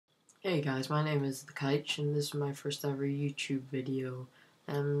Hey guys, my name is The Kite, and this is my first ever YouTube video.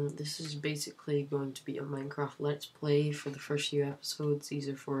 This is basically going to be a Minecraft Let's Play for the first few episodes. These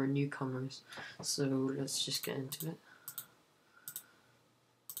are for newcomers, so let's just get into it.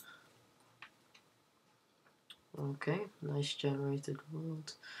 Okay, nice generated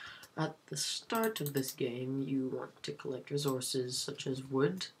world. At the start of this game, you want to collect resources such as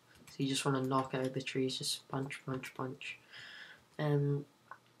wood. So you just want to knock out the trees, just punch, punch, punch.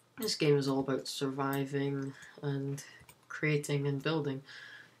 This game is all about surviving and creating and building.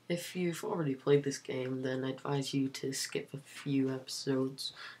 If you've already played this game, then I advise you to skip a few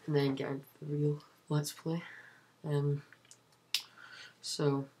episodes and then get into the real Let's Play.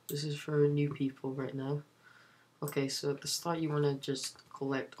 So this is for new people right now. Okay, so at the start you want to just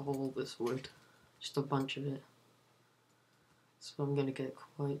collect all this wood, just a bunch of it. So I'm going to get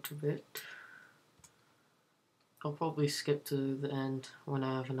quite a bit. I'll probably skip to the end when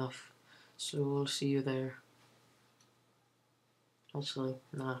I have enough, so I'll see you there. Actually,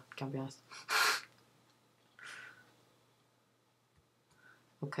 nah, can't be asked.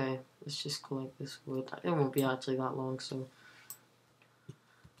 Okay, let's just collect this wood. It won't be actually that long, so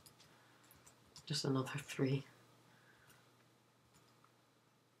just another 3.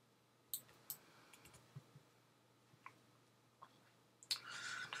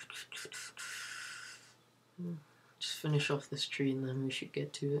 Just finish off this tree and then we should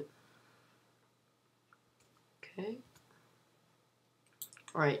get to it. Okay.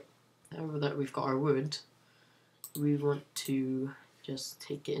 Right, now that we've got our wood, we want to just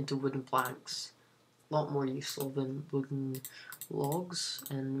take it into wooden planks. A lot more useful than wooden logs,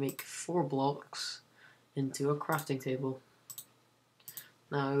 and make 4 blocks into a crafting table.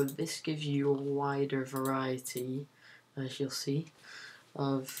 Now this gives you a wider variety, as you'll see,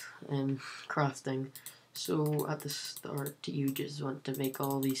 of crafting. So at the start you just want to make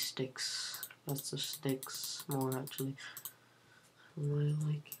all these sticks, lots of sticks, more actually. Am I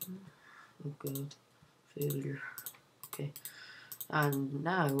liking? Oh god, failure. Okay, and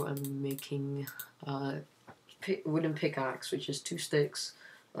now I'm making a wooden pickaxe, which is 2 sticks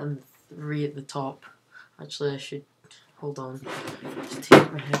and 3 at the top. Actually I should, hold on, just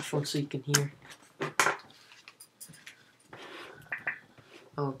take my headphones so you can hear.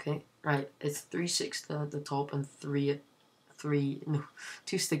 Okay, right, it's 3 sticks at the top and 2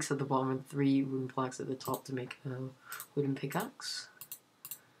 sticks at the bottom and 3 wooden planks at the top to make a wooden pickaxe.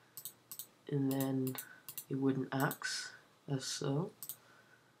 And then a wooden axe, as so.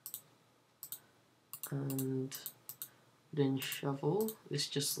 And then shovel. This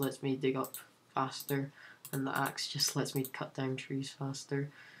just lets me dig up faster, and the axe just lets me cut down trees faster.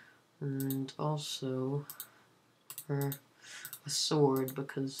 And also for a sword,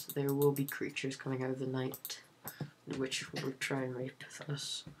 because there will be creatures coming out of the night which will try and rape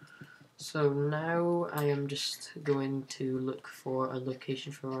us. So now I am just going to look for a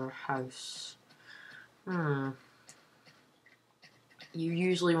location for our house. You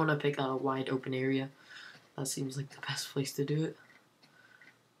usually want to pick a wide open area. That seems like the best place to do it.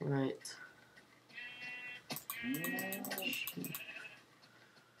 Right.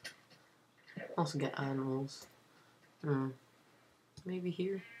 Also get animals. Maybe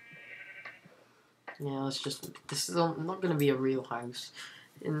here? Yeah, let's just... This is not going to be a real house.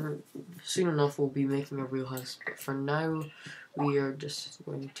 Soon enough we'll be making a real house. But for now, we are just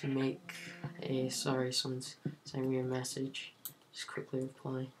going to make a... Sorry, someone's sending me a message. Just quickly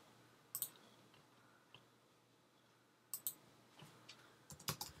reply.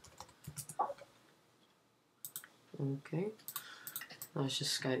 Okay. Let's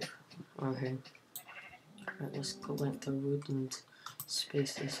just Skype. Okay. Right, let's collect the wood and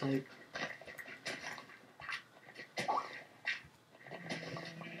space this out.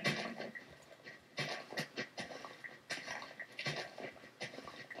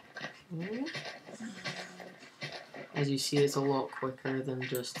 Okay. As you see, it's a lot quicker than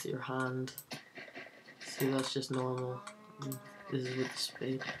just your hand. See, that's just normal. This is with the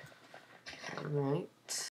spade. Alright.